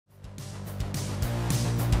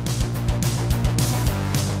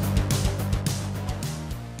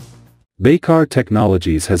Baykar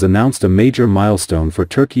Technologies has announced a major milestone for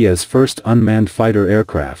Turkey's first unmanned fighter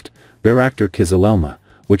aircraft, Bayraktar KIZILELMA,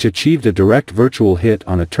 which achieved a direct virtual hit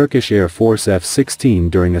on a Turkish Air Force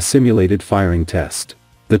F-16 during a simulated firing test.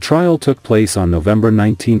 The trial took place on November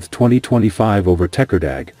 19, 2025 over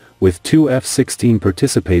Tekirdağ, with two F-16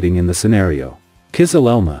 participating in the scenario.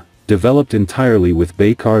 KIZILELMA, developed entirely with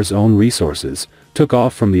Baykar's own resources, took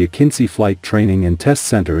off from the Akinci Flight Training and Test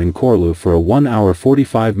Center in Çorlu for a 1-hour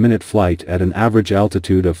 45-minute flight at an average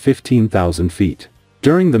altitude of 15,000 feet.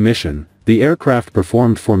 During the mission, the aircraft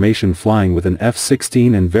performed formation flying with an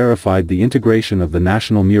F-16 and verified the integration of the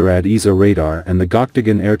national MURAD AESA radar and the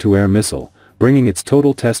GÖKDOİAN air-to-air missile, bringing its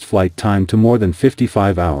total test flight time to more than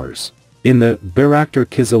 55 hours. In the Bayraktar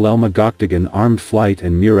KIZILELMA GÖKDOİAN armed flight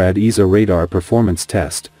and MURAD AESA radar performance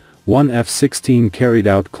test, one F-16 carried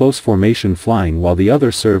out close formation flying while the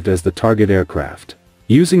other served as the target aircraft.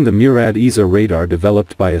 Using the MURAD AESA radar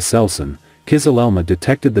developed by ASELSAN, KIZILELMA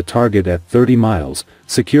detected the target at 30 miles,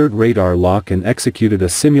 secured radar lock and executed a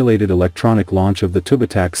simulated electronic launch of the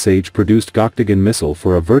TÜBİTAK SAGE-produced GÖKDOİAN missile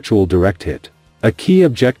for a virtual direct hit. A key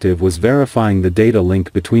objective was verifying the data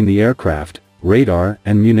link between the aircraft, radar,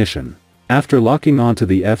 and munition. After locking onto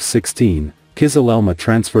the F-16, KIZILELMA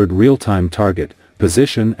transferred real-time target,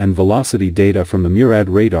 position and velocity data from the MURAD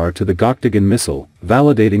radar to the GÖKDOİAN missile,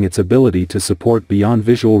 validating its ability to support beyond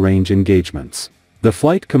visual range engagements. The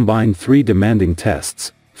flight combined three demanding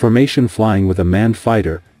tests: formation flying with a manned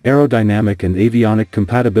fighter, aerodynamic and avionic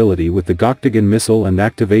compatibility with the GÖKDOİAN missile and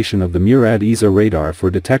activation of the MURAD AESA radar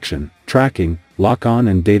for detection, tracking, lock-on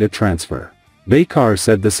and data transfer. Baykar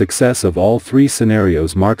said the success of all three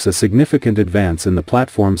scenarios marks a significant advance in the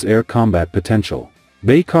platform's air combat potential.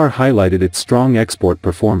 Baykar highlighted its strong export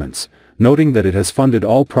performance, noting that it has funded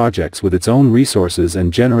all projects with its own resources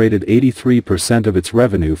and generated 83% of its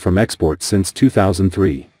revenue from exports since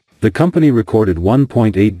 2003. The company recorded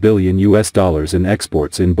 $1.8 billion in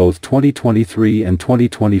exports in both 2023 and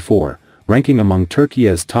 2024, ranking among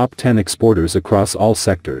Turkey's top 10 exporters across all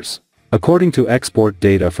sectors. According to export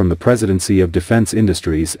data from the Presidency of Defense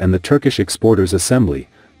Industries and the Turkish Exporters Assembly,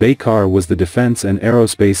 Baykar was the defense and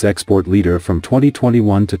aerospace export leader from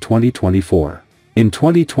 2021 to 2024. In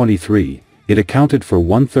 2023, it accounted for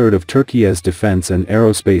one-third of Turkey's defense and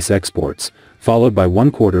aerospace exports, followed by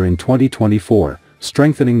one-quarter in 2024,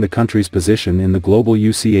 strengthening the country's position in the global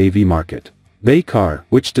UCAV market. Baykar,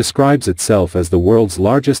 which describes itself as the world's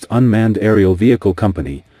largest unmanned aerial vehicle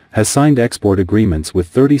company, has signed export agreements with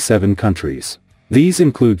 37 countries. These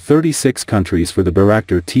include 36 countries for the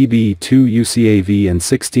Bayraktar TB2 UCAV and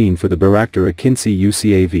 16 for the Bayraktar Akinci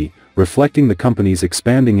UCAV, reflecting the company's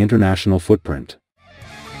expanding international footprint.